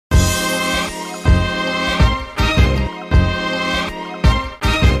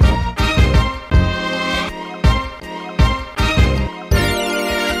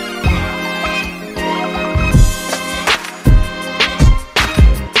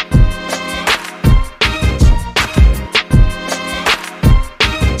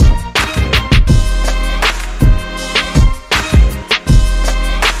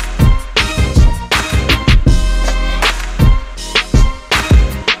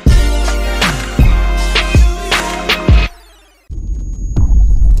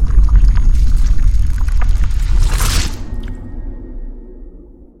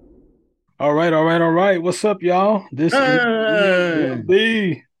what's up, y'all? This is Hey,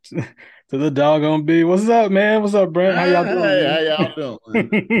 B to the doggone B. What's up, man? What's up, Brent? How y'all how doing, y'all doing?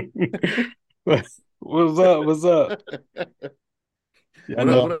 man? What's up? What's up? Yeah, I What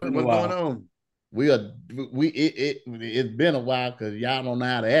up? know What it's up? been a What's going while. on? We are it's been a while because y'all don't know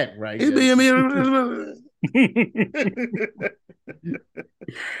how to act right It's yet. being me.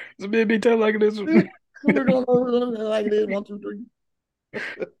 It's being me tell like this. We're gonna like this. One, two, three.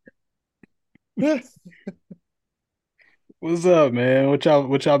 What's up, man? What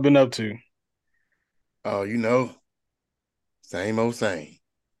y'all been up to? Oh, same old same.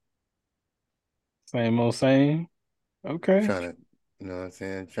 Same old same. Okay. Trying to, you know what I'm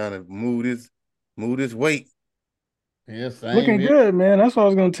saying? Trying to move this weight. Yeah, same Looking here. good, man. That's what I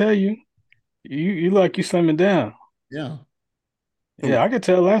was gonna tell you. You like you slimming down. Yeah. Yeah, Who? I could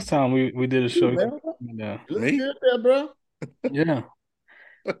tell last time we did a You, show. man. Yeah. You look Me? good there, bro. Yeah.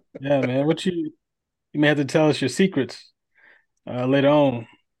 Yeah, man. You may have to tell us your secrets later on.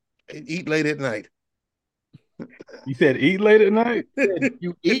 Eat late at night. You said eat late at night?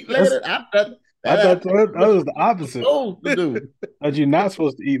 You eat That's later? I thought I that's thought that was the what you're opposite. supposed to do. That you're not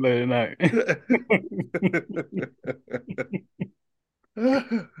supposed to eat late at night.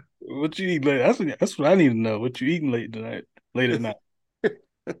 What you eat late? That's what I need to know. What you eating late tonight? Late at night.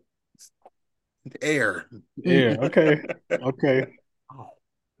 Air. Yeah, okay. Okay.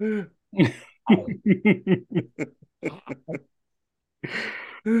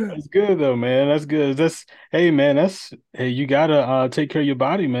 That's good though, man. That's good. That's hey man, that's hey, you gotta take care of your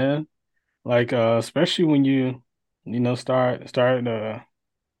body, man. Like especially when you start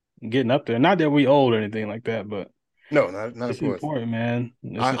getting up there. Not that we old or anything like that, but No, not of it's course. important, man.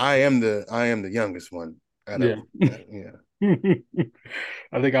 I am the youngest one out Yeah. of yeah.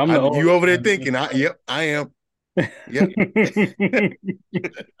 I think I'm the You oldest over there one. thinking? Yep, I am. Yep.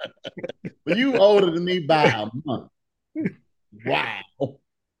 But you older than me by a month. Wow.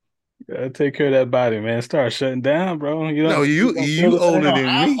 Gotta take care of that body, man. Start shutting down, bro. No, You you don't feel you the older No, same.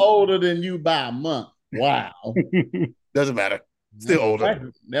 than I'm me. older than you by a month. Wow. Doesn't matter. Still That's older. right.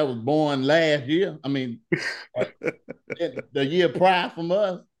 That was born last year. I mean, uh, the year prior from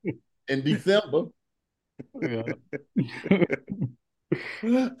us in December. Yeah.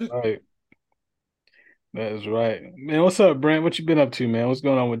 Right. That is right. Man, what's up, Brent? What you been up to, man? What's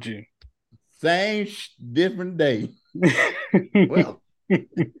going on with you? Same, different day. Well,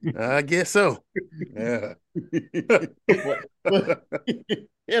 I guess so. Yeah. But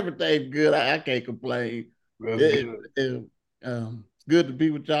everything's good. I can't complain. That's It, good. it's good to be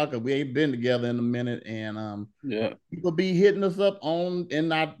with y'all because we ain't been together in a minute, and Yeah. people be hitting us up on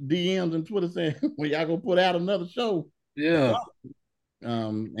in our DMs and Twitter saying, "Well, y'all gonna put out another show or Yeah.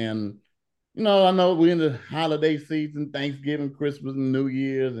 something." And I know we're in the holiday season, Thanksgiving, Christmas, and New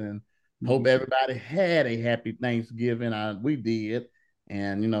Year's, and hope Mhm. everybody had a happy Thanksgiving. We did,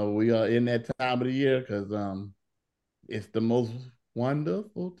 and we are in that time of the year because it's the most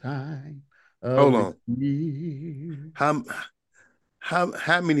wonderful time of Hold the on. year. How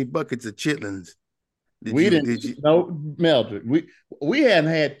how many buckets of chitlins did We you didn't did you know Mildred. We hadn't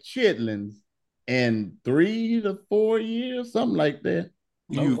had chitlins in 3 to 4 years, something like that.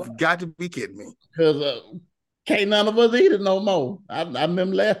 Oh, you've wow. got to be kidding me. Because can't none of us eat it no more. I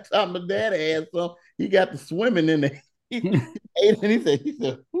remember last time my daddy had some. He got the swimming in there. He ate it and he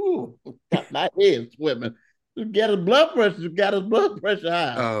said, "Ooh, got my head swimming." He got his blood pressure. Got his blood pressure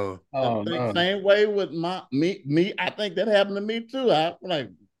high. Oh, I Oh think no. same way with me. I think that happened to me too. I'm like,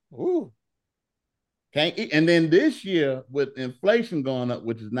 ooh, can't eat. And then this year with inflation going up,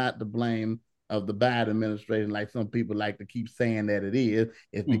 which is not the blame of the Biden administration, like some people like to keep saying that it is,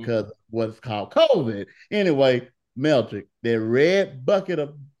 it's Mhm. because of what's called COVID. Anyway, Meltrick, that red bucket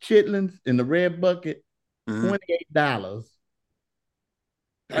of chitlins in the red bucket, mhm. $28.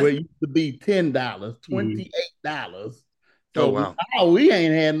 Where Dang. it used to be $10, Mhm. $28. Oh So wow. now we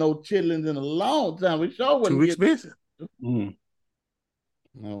ain't had no chitlins in a long time. We sure Too wouldn't get. expensive. Mhm.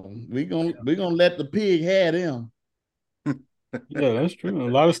 No, we gonna let the pig have them. Yeah, that's true. A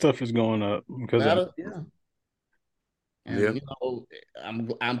lot of stuff is going up because of Yeah. Yeah.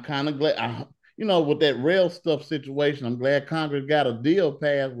 And I'm kind of glad. With that rail stuff situation, I'm glad Congress got a deal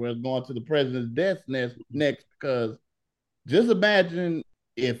passed where it's going to the president's desk next because just imagine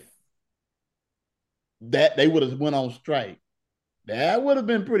if that they would have went on strike. That would have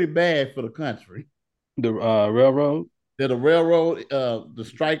been pretty bad for the country. the railroad. That the railroad, the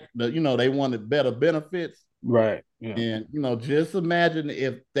strike, they wanted better benefits. Right. Yeah. And just imagine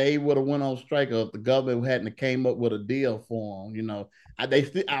if they would have went on strike, or if the government hadn't came up with a deal for them. I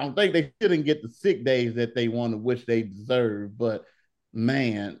don't think they shouldn't get the sick days that they want to wish they deserve. But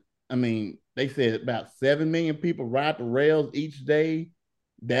man, I mean, they said about 7 million people ride the rails each day.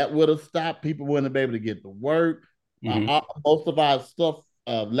 That would have stopped. People wouldn't have been able to get to work. Hmm. Most of our stuff,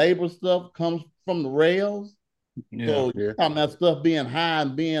 labor stuff, comes from the rails. Yeah. So Yeah. talking about stuff being high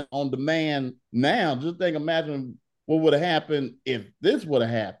and being on demand now, just think, imagine what would have happened if this would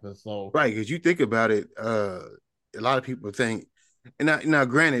have happened. So Right, because you think about it, a lot of people think, and now,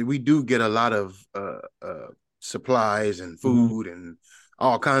 granted, we do get a lot of supplies and Hmm. food and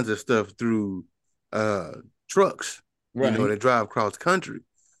all kinds of stuff through uh, trucks, right, that drive across country.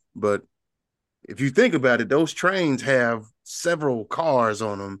 But if you think about it, those trains have several cars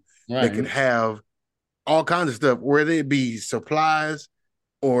on them that could right, have all kinds of stuff, whether it be supplies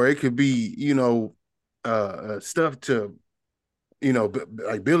or it could be, stuff to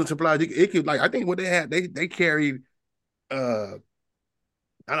like building supplies. It could, like, I think what they had, they carried uh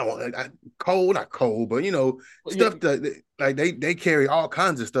I don't want coal, not coal, but yeah, stuff that like they carry all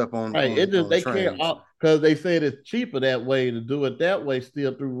kinds of stuff on right. It just they care trains. all because they said it's cheaper that way to do it that way,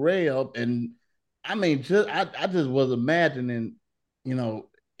 still through rail. And I mean, I just was imagining, you know,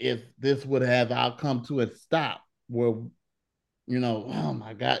 if this would have all come to a stop where oh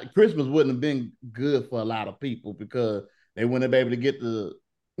my God, Christmas wouldn't have been good for a lot of people because they wouldn't have been able to get the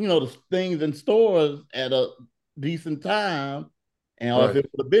things in stores at a decent time. And or if Right.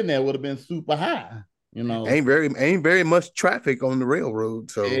 it would have been there, it would have been super high, you know. Ain't very much traffic on the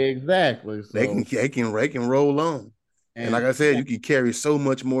railroad, so Exactly. they can So, they can roll on. And like and I said, you can carry so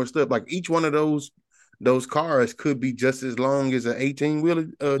much more stuff. Like each one of those cars could be just as long as an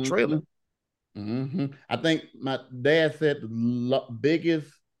 18-wheeler trailer. mhm, mhm. I think my dad said the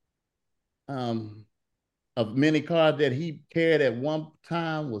biggest um of many cars that he carried at one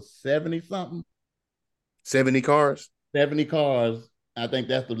time was 70 something. 70 cars. 70 cars. I think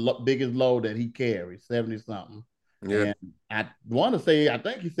that's the biggest load that he carries, 70 something. Yeah. And I want to say, I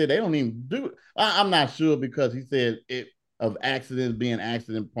think he said they don't even do it. I'm not sure because he said it of accidents being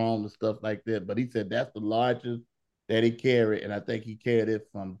accident prone and stuff like that. But he said that's the largest that he carried. And I think he carried it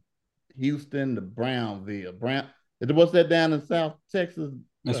from Houston to Brownville. What's that down in South Texas?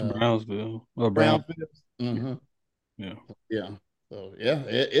 That's Uh, Brownsville or Brown. Brownville. Mm-hmm. Yeah. Yeah. So yeah,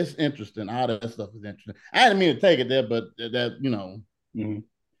 it's interesting. All that stuff is interesting. I didn't mean to take it there, but that. Hmm.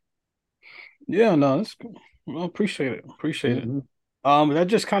 Yeah. No, that's cool. Well, appreciate it. Appreciate it. Mm-hmm. That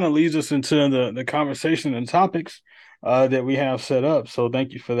just kind of leads us into the conversation and topics that we have set up. So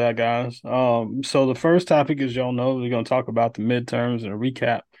thank you for that, guys. So the first topic, as y'all know, we're going to talk about the midterms and a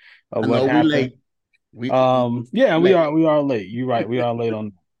recap of I what know we happened. late. We Yeah, we late. are we are late. You're right. We are late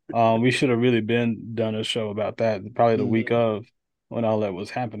on. We should have really been done a show about that probably the week Mhm. of when all that was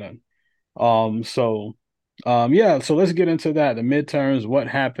happening. So yeah, so let's get into that. The midterms, what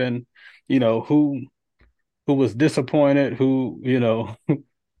happened, who was disappointed, who I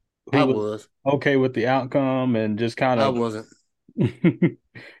who was was. okay with the outcome and just kind I of wasn't.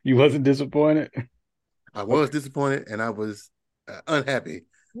 you wasn't disappointed? I was Okay. disappointed and I was unhappy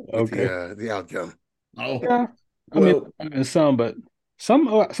with the Okay. uh the outcome. Oh, Yeah. I mean, well, and some, but some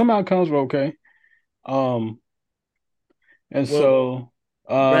outcomes were okay. Um, and well, so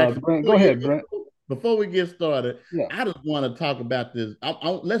Braxton, Brent, go ahead, Brent. before we get started, Yeah. I just want to talk about this.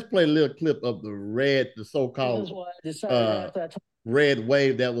 Let's play a little clip of the so-called uh, red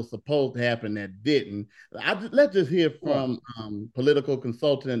wave that was supposed to happen that didn't. Let's just hear Yeah. from political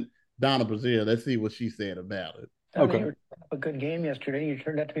consultant Donna Brazil. Let's see what she said about it. I mean, you Okay. were a good game yesterday. You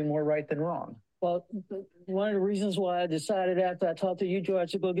turned out to be more right than wrong. Well, one of the reasons why I decided after I talked to you,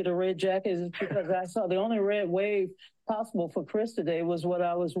 George, to go get a red jacket is because I saw the only red wave possible for Chris today was what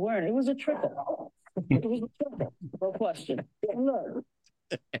I was wearing. It was a trickle. It was a trickle, no question. Look.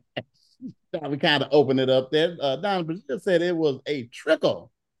 Now we kind of open it up there. Donna Brazil said it was a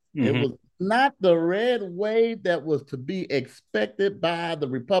trickle. It Hmm. was not the red wave that was to be expected by the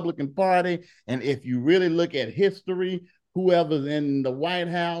Republican Party. And if you really look at history, whoever's in the White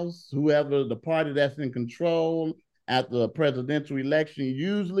House, whoever the party that's in control at the presidential election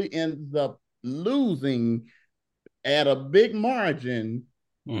usually ends up losing at a big margin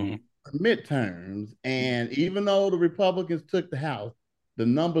Hmm. midterms. And even though the Republicans took the House, the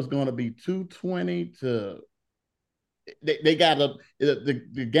number's going to be 220 to they got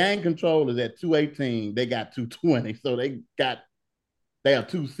the gang control is at 218. They got 220, so they have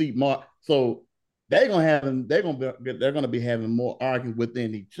 2 seat mark. So they're gonna be having more arguing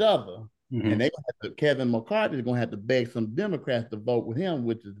within each other, and Hmm. Kevin McCarthy is gonna have to beg some Democrats to vote with him,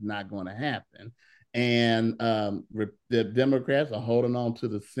 which is not going to happen. And the Democrats are holding on to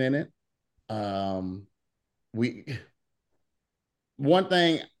the Senate. Um, we One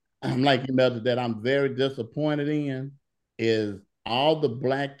thing I'm like you, Melton, that I'm very disappointed in is all the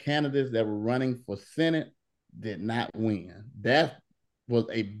black candidates that were running for Senate did not win. That was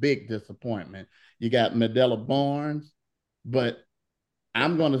a big disappointment. You got Mandela Barnes, but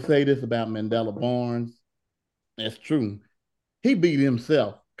I'm going to say this about Mandela Barnes. That's true. He beat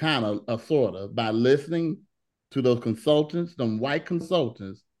himself kind of, sort of, by listening to those consultants, them white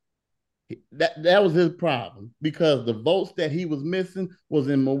consultants. That was his problem because the votes that he was missing was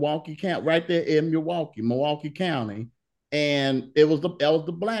in Milwaukee County, right there in Milwaukee County, and that was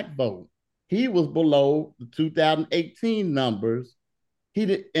the black vote. He was below the 2018 numbers. He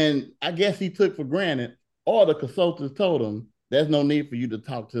did, and I guess he took for granted. All the consultants told him, "There's no need for you to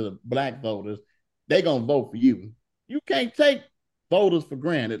talk to the black voters. They're gonna vote for you. You can't take voters for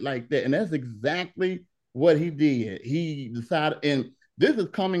granted like that." And that's exactly what he did. He decided, and this is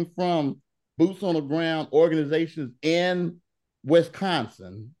coming from boots on the ground organizations in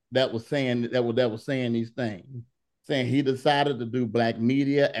Wisconsin that was saying that was saying these things, saying he decided to do black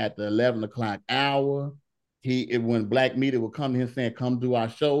media at the 11 o'clock hour. When black media would come to him saying, "Come do our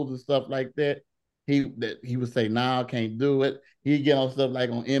shows" and stuff like that, he would say, "Nah, I can't do it." He'd get on stuff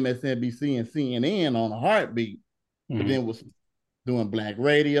like on MSNBC and CNN on a heartbeat, but then was doing black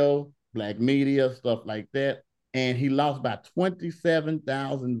radio, black media, stuff like that. And he lost by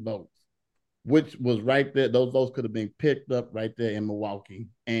 27,000 votes, which was right there. Those votes could have been picked up right there in Milwaukee.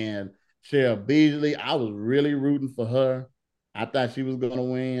 And Cheryl Beasley, I was really rooting for her. I thought she was going to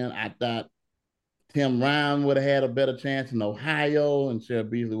win. I thought Tim Ryan would have had a better chance in Ohio, and Cheryl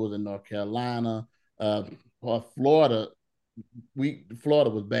Beasley was in North Carolina. Or Florida, Florida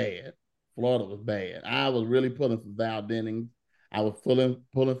was bad. Florida was bad. I was really pulling for Val Dennings. I was pulling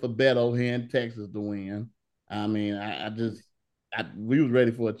for Beto here in Texas to win. I mean, we was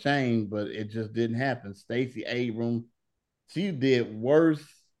ready for a change, but it just didn't happen. Stacey Abrams, she did worse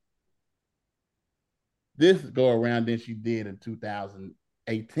this go around than she did in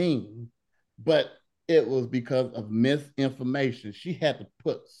 2018. But it was because of misinformation. She had to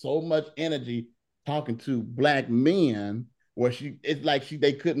put so much energy talking to black men where it's like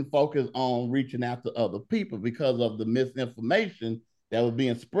they couldn't focus on reaching out to other people because of the misinformation that was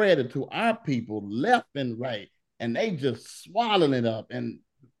being spread to our people left and right. And they just swallowing it up. And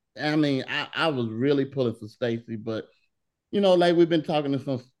I mean, I was really pulling for Stacey, but like we've been talking in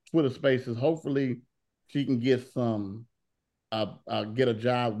some Twitter spaces, hopefully she can get get a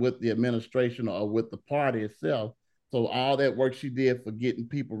job with the administration or with the party itself. So all that work she did for getting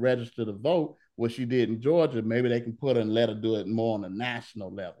people registered to vote, what she did in Georgia, maybe they can put her and let her do it more on a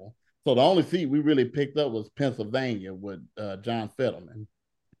national level. So the only seat we really picked up was Pennsylvania with John Fetterman.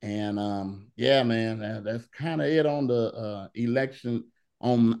 And yeah, man, that's kind of it on the election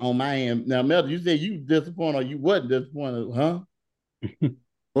on my end. Now, Mel, you said you disappointed or you wasn't disappointed, huh?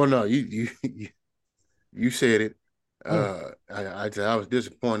 Well, no, you said it. I was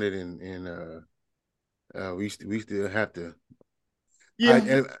disappointed in we still have to.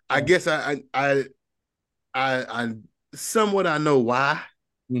 Yeah, I guess I somewhat I know why,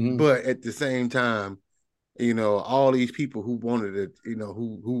 but at the same time, all these people who wanted to,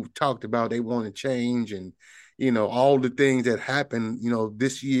 who talked about they want to change and all the things that happened,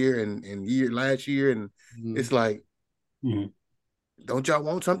 this year and last year, and it's like, don't y'all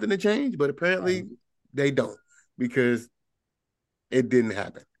want something to change? But apparently they don't, because it didn't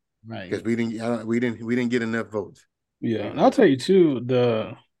happen. Right. Because we didn't get enough votes. Yeah, and I'll tell you too,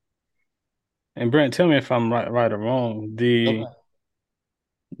 and Brent, tell me if I'm right or wrong. The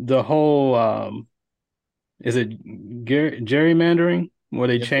whole is it gerrymandering? Were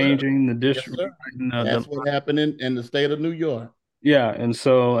they changing the district? Yes, that's what happened in the state of New York. Yeah, and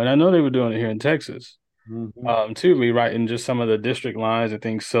I know they were doing it here in Texas, too, rewriting just some of the district lines and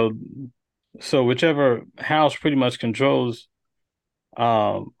things. So whichever house pretty much controls,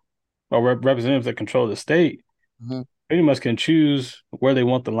 or representatives that control the state, pretty much can choose where they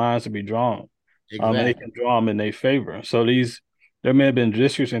want the lines to be drawn. And they can draw them in their favor. So there may have been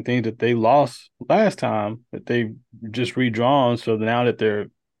districts and things that they lost last time that they just redrawn, so now that they're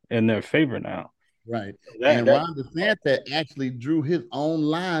in their favor now. Right. And Ron DeSantis actually drew his own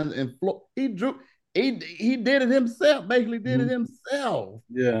lines in Florida. He did it himself, basically did it himself.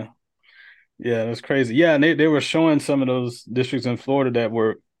 Yeah. Yeah, that's crazy. Yeah, and they were showing some of those districts in Florida that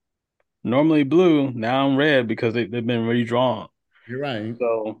were normally blue, now in red because they've been redrawn. You're right.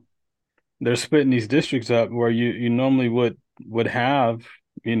 So they're splitting these districts up where you normally would have,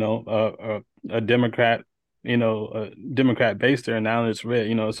 a Democrat, a Democrat base there, and now it's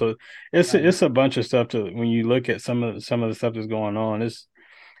red, so it's a bunch of stuff when you look at some of the stuff that's going on.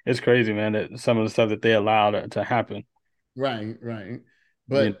 It's crazy, man, that some of the stuff that they allow to happen. Right.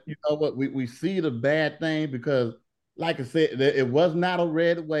 But you know what? We see the bad thing because like I said, it was not a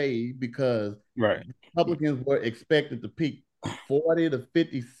red wave because Right. Republicans were expected to peak 40 to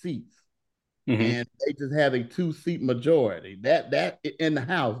 50 seats, Mm-hmm. and they just have a 2-seat majority. That in the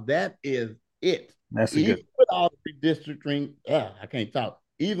House, that is it. That's a Even good. with all the redistricting, I can't talk.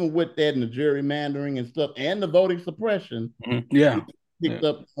 Even with that and the gerrymandering and stuff, and the voting suppression, Yeah. picked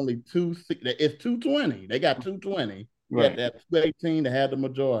up only 2. It's 220. They got 220. You have Right. to have 218 to have the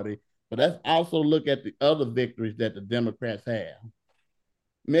majority. But let's also look at the other victories that the Democrats have.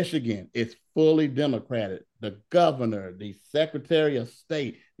 Michigan is fully Democratic. The governor, the Secretary of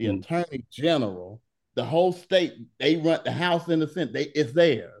State, the Attorney General, the whole state, they run the House and the Senate. It's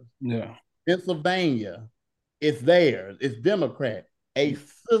theirs. Yeah. Pennsylvania, it's theirs. It's Democrat. A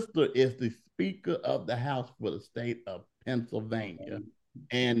sister is the Speaker of the House for the state of Pennsylvania.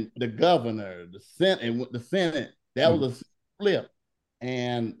 And the governor, the Senate, that was a flip.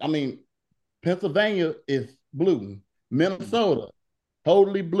 And I mean, Pennsylvania is blue. Minnesota,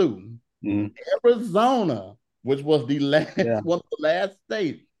 totally blue. Arizona, which was the last one of the last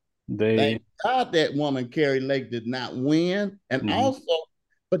states. Thank God that woman Carrie Lake did not win. And also,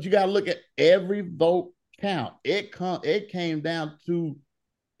 but you got to look at every vote count. It came down to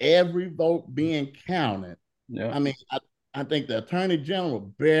every vote being counted. Yeah. I mean, I think the Attorney General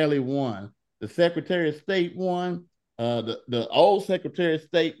barely won. The Secretary of State won. The old Secretary of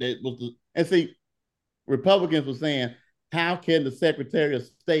State that was and see, Republicans were saying, how can the Secretary of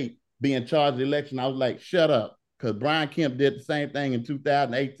State be in charge of the election? I was like, shut up. Because Brian Kemp did the same thing in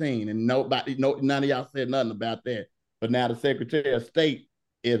 2018, and none of y'all said nothing about that. But now the Secretary of State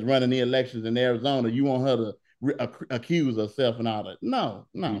is running the elections in Arizona. You want her to accuse herself and all that? No.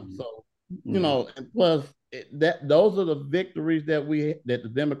 So and plus those are the victories that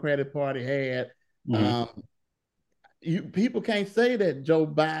the Democratic Party had. People can't say that Joe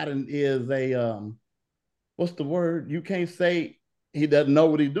Biden is a what's the word? You can't say he doesn't know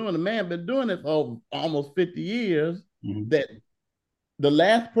what he's doing. The man been doing it for almost 50 years. That the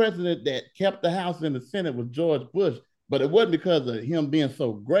last president that kept the House and the Senate was George Bush, but it wasn't because of him being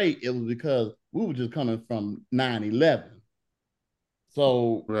so great. It was because we were just coming from 9/11.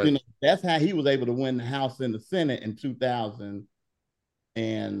 So, that's how he was able to win the House and the Senate in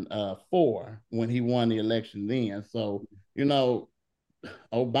 2004 when he won the election then. So,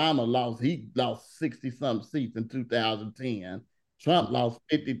 Obama lost 60 some seats in 2010. Trump lost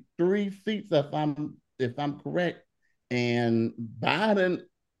 53 seats if I'm correct. And Biden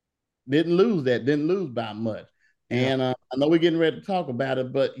didn't lose by much. And I know we're getting ready to talk about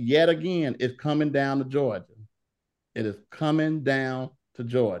it, but yet again, it's coming down to Georgia. It is coming down to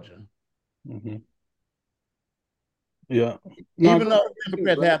Georgia. Yeah. Even though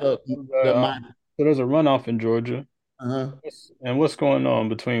Democrats have so there's a runoff in Georgia. And what's going on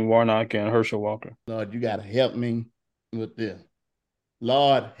between Warnock and Herschel Walker? Lord, you got to help me with this.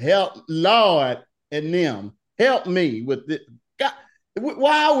 Lord, and them. Help me with this. God,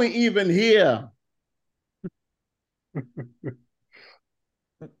 why are we even here?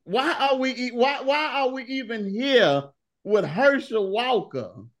 Why are we even here with Herschel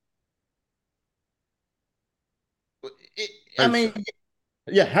Walker? I mean,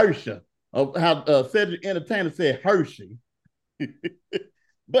 yeah, Herschel. How Cedric Entertainer said Hershey.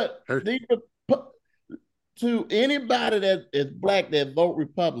 But to anybody that is black that vote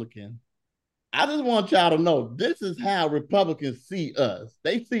Republican, I just want y'all to know this is how Republicans see us.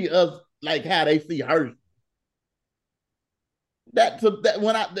 They see us like how they see Hershey. That's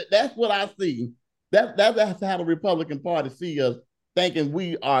what I see. That's how the Republican Party see us, thinking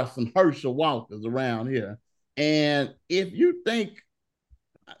we are some Herschel Walkers around here. And if you think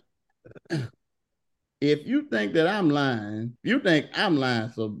that I'm lying, so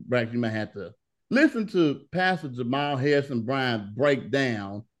Brax, you may have to listen to Pastor Jamal Harrison Bryan break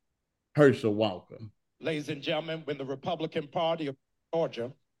down Herschel Walker. Ladies and gentlemen, when the Republican Party of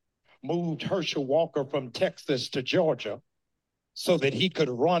Georgia moved Herschel Walker from Texas to Georgia so that he could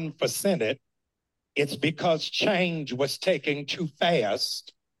run for Senate, it's because change was taking too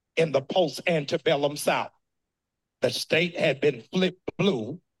fast in the post-antebellum South. The state had been flipped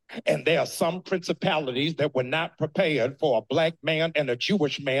blue, and there are some principalities that were not prepared for a black man and a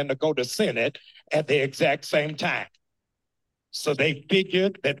Jewish man to go to Senate at the exact same time. So they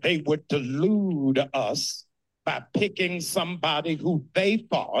figured that they would delude us by picking somebody who they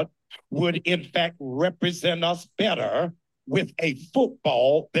thought would in fact represent us better with a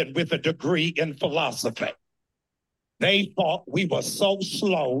football than with a degree in philosophy. They thought we were so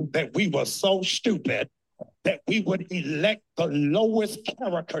slow, that we were so stupid, that we would elect the lowest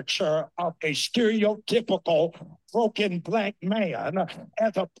caricature of a stereotypical broken black man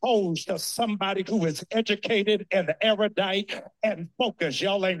as opposed to somebody who is educated and erudite and focused.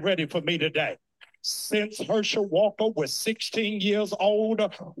 Y'all ain't ready for me today. Since Herschel Walker was 16 years old,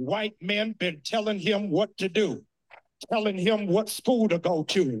 white men been telling him what to do, telling him what school to go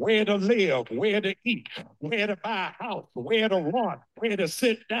to, where to live, where to eat, where to buy a house, where to run, where to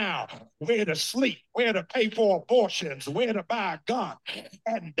sit down, where to sleep, where to pay for abortions, where to buy a gun.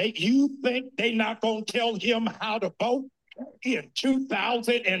 And you think they not gonna tell him how to vote? In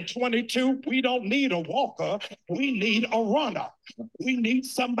 2022, we don't need a walker. We need a runner. We need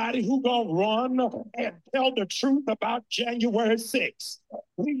somebody who gonna run and tell the truth about January 6th.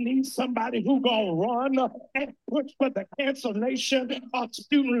 We need somebody who gonna run and push for the cancellation of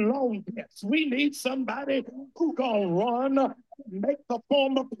student loan debts. We need somebody who gonna run and make the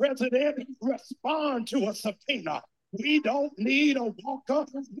former president respond to a subpoena. We don't need a walker.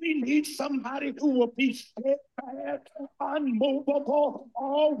 We need somebody who will be steadfast, unmovable,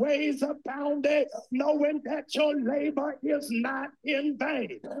 always abounding, knowing that your labor is not in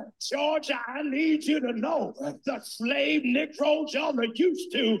vain. Georgia, I need you to know the slave Negroes y'all are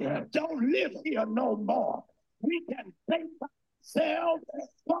used to don't live here no more. We can think for ourselves,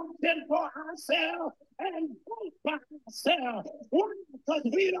 function for ourselves, and vote by ourselves. Why? Because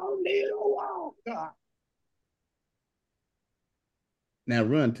we don't need a walker. Now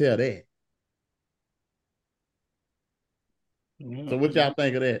run, tell that. So what y'all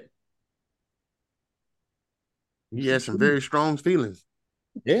think of that? He had some very strong feelings.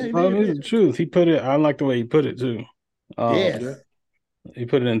 Yeah, he Well, did. it's the truth. He put it. I like the way he put it too. Yeah. He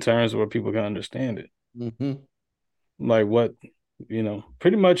put it in terms where people can understand it. Mm-hmm. Like what,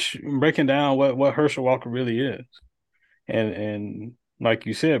 pretty much breaking down what Herschel Walker really is. And like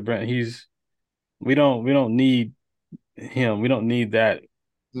you said, Brent, we don't need him. We don't need that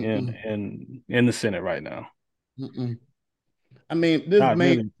in the Senate right now. Mm-mm. I mean, this Not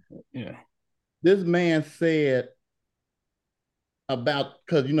man, really. Yeah. this man said about,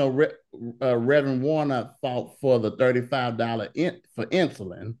 because Reverend Warner fought for the $35 for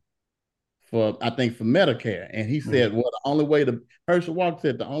insulin for, I think, for Medicare, and he said, well, Herschel Walker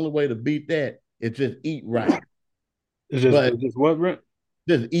said the only way to beat that is just eat right. It's just what, Brent?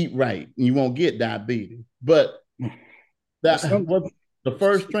 Just eat right, and you won't get diabetes. But the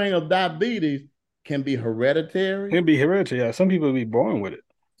first string of diabetes can be hereditary. It can be hereditary. Yeah. Some people be born with it.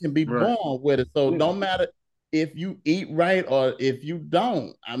 Can be born with it. So don't matter if you eat right or if you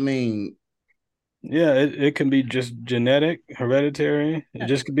don't. I mean, yeah, it can be just genetic, hereditary. It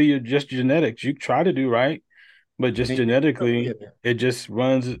just could be just genetics. You try to do right, but just genetically, it just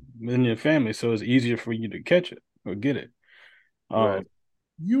runs in your family, so it's easier for you to catch it or get it.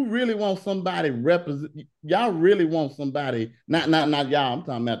 You really want somebody represent? Y'all really want somebody? Not y'all. I'm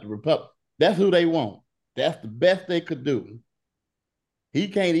talking about the Republic. That's who they want. That's the best they could do. He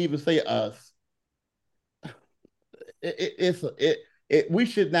can't even say us. We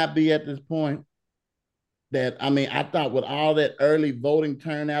should not be at this point. That, I mean, I thought with all that early voting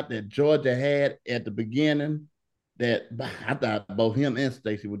turnout that Georgia had at the beginning, that I thought both him and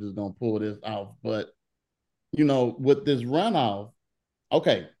Stacey were just gonna pull this off. But with this runoff,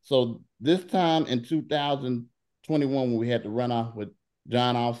 okay, so this time in 2021, when we had the runoff with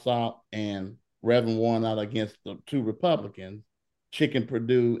John Ossoff and Reverend Warnock against the two Republicans, Chicken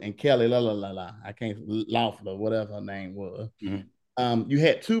Perdue and Kelly I can't, Loeffler, whatever her name was. Mm-hmm. You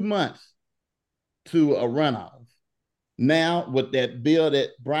had 2 months to a runoff. Now, with that bill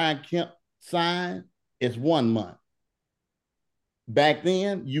that Brian Kemp signed, it's 1 month. Back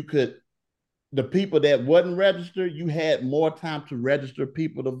then, the people that wasn't registered, you had more time to register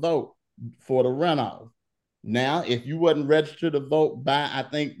people to vote for the runoff. Now, if you wasn't registered to vote by, I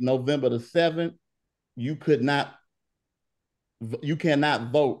think, November the 7th, you cannot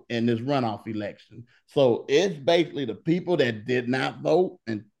vote in this runoff election. So it's basically the people that did not vote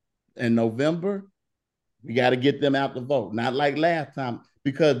in November, we got to get them out to vote. Not like last time,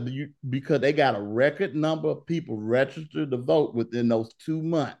 because they got a record number of people registered to vote within those 2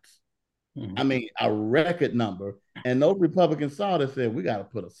 months. Mm-hmm. I mean, a record number. And those Republicans saw this, said, we got to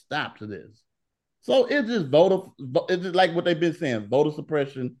put a stop to this. So it's just it's just like what they've been saying, voter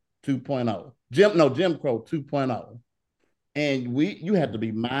suppression 2.0. Jim Crow 2.0. And you have to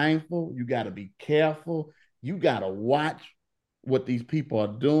be mindful. You got to be careful. You got to watch what these people are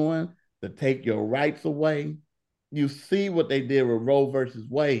doing to take your rights away. You see what they did with Roe versus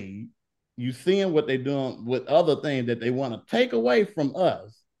Wade. You seeing what they're doing with other things that they want to take away from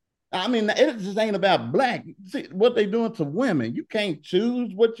us. I mean, it just ain't about black. See what they're doing to women. You can't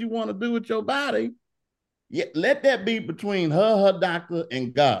choose what you want to do with your body. Yeah, let that be between her doctor,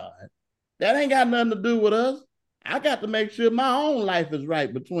 and God. That ain't got nothing to do with us. I got to make sure my own life is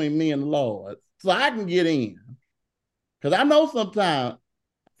right between me and the Lord so I can get in. Because I know sometimes I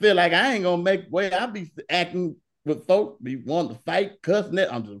feel like I ain't gonna make way. I be acting with folks, be wanting to fight, cussing it.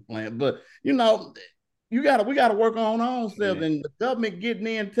 I'm just playing. But we gotta work on our own selves. Yeah. And the government getting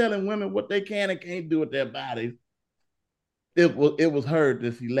in telling women what they can and can't do with their bodies. It was heard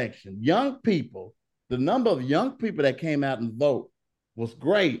this election. Young people, the number of young people that came out and vote was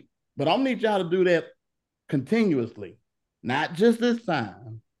great. But I need y'all to do that continuously, not just this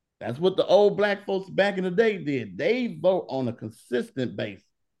time. That's what the old black folks back in the day did. They vote on a consistent basis.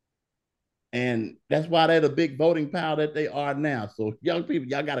 And that's why they're the big voting power that they are now. So young people,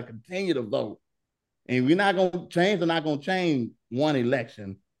 y'all got to continue to vote. And we're not going to change, they're not going to change one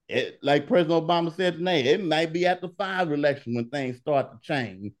election. Like President Obama said today, it might be after 5 elections when things start to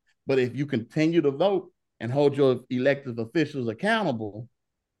change. But if you continue to vote and hold your elected officials accountable,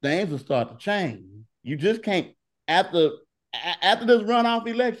 things will start to change. You just can't, after this runoff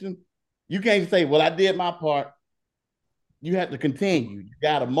election, you can't say, well, I did my part. You have to continue. You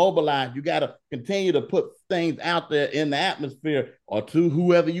got to mobilize. You got to continue to put things out there in the atmosphere, or to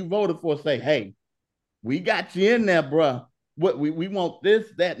whoever you voted for, say, hey, we got you in there, bro. What we want this,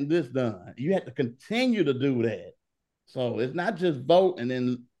 that, and this done. You have to continue to do that. So it's not just vote and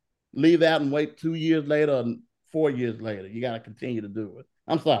then leave out and wait 2 years later or 4 years later. You got to continue to do it.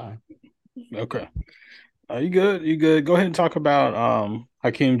 I'm sorry. Okay. You good? You good? Go ahead and talk about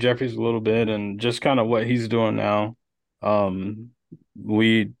Hakeem Jeffries a little bit and just kind of what he's doing now.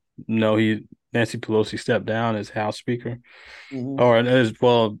 We know Nancy Pelosi stepped down as House Speaker, or as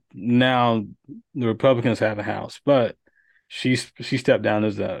well now the Republicans have a House, but she stepped down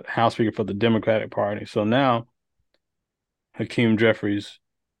as the House Speaker for the Democratic Party. So now Hakeem Jeffries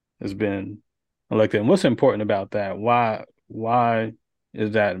has been elected. And what's important about that? Why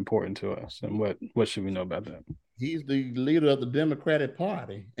is that important to us? And what should we know about that? He's the leader of the Democratic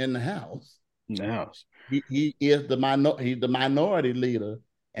Party in the House. In the House. He is he's the minority leader.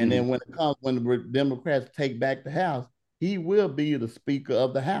 And then when the Democrats take back the House, he will be the Speaker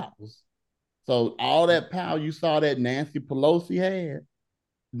of the House. So all that power you saw that Nancy Pelosi had,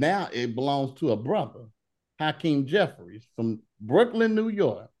 now it belongs to a brother, Hakeem Jeffries from Brooklyn, New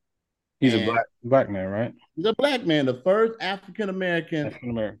York. He's a black man, right? He's a black man, the first African American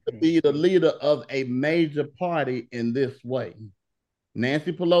to be the leader of a major party in this way.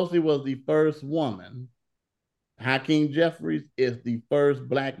 Nancy Pelosi was the first woman. Hakeem Jeffries is the first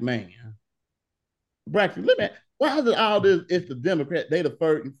black man. Braxton, look at why is it all this? It's the Democrat. They the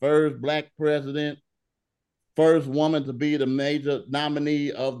first black president, first woman to be the major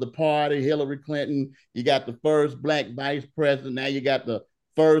nominee of the party, Hillary Clinton. You got the first black vice president. Now you got the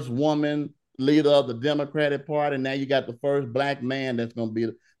first woman leader of the Democratic Party. Now you got the first black man that's going to be.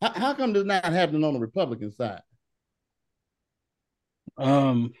 How come this not happening on the Republican side? They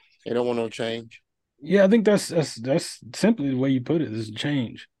don't want no change. Yeah, I think that's simply the way you put it. Is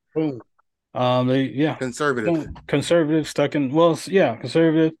change. Boom. Conservative stuck in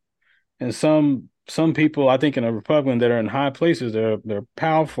conservative, and some people I think in a Republican that are in high places, they're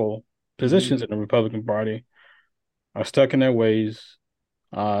powerful positions in the Republican Party, are stuck in their ways,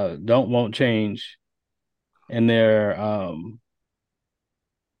 won't change, and they're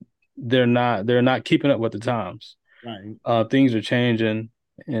not keeping up with the times. Right. Things are changing,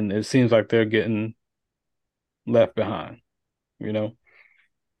 and it seems like they're getting left behind. They're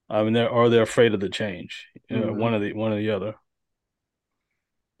afraid of the change. One or the other.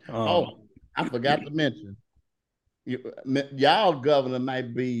 I forgot to mention, y'all governor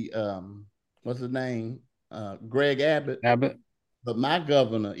might be what's his name, Greg Abbott. But my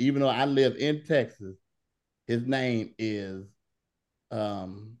governor, even though I live in Texas, his name is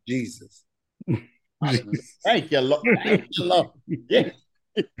Jesus. Thank you, Lord. Thank you, Lord. Yeah.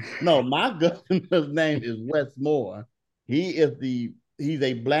 No, my governor's name is Wes Moore. He's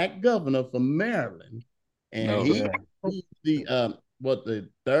a black governor from Maryland, and he's the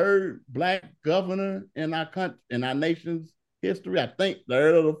third black governor in our country, in our nation's history. I think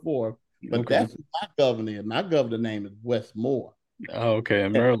third or the fourth. But that's what my governor is. My governor name is Wes Moore. Oh, okay,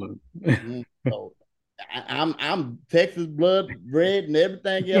 in Maryland. So I'm Texas blood, red, and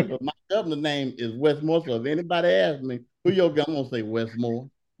everything else, but my governor name is Wes Moore. So if anybody asks me who your governor, I'm gonna say Wes Moore.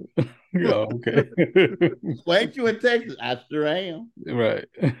 Oh, okay. Well, ain't you in Texas? I sure am. Right.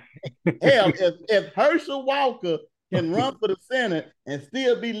 Hell, if Herschel Walker can run for the Senate and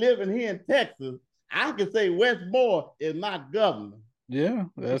still be living here in Texas, I can say Wes Moore is my governor. Yeah,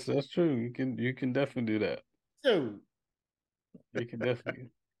 that's true. You can definitely do that. True. You can definitely.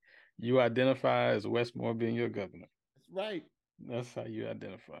 You identify as Westmore being your governor. That's right. That's how you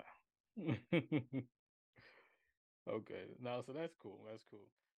identify. Okay. No, so that's cool. That's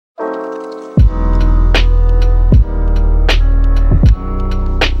cool.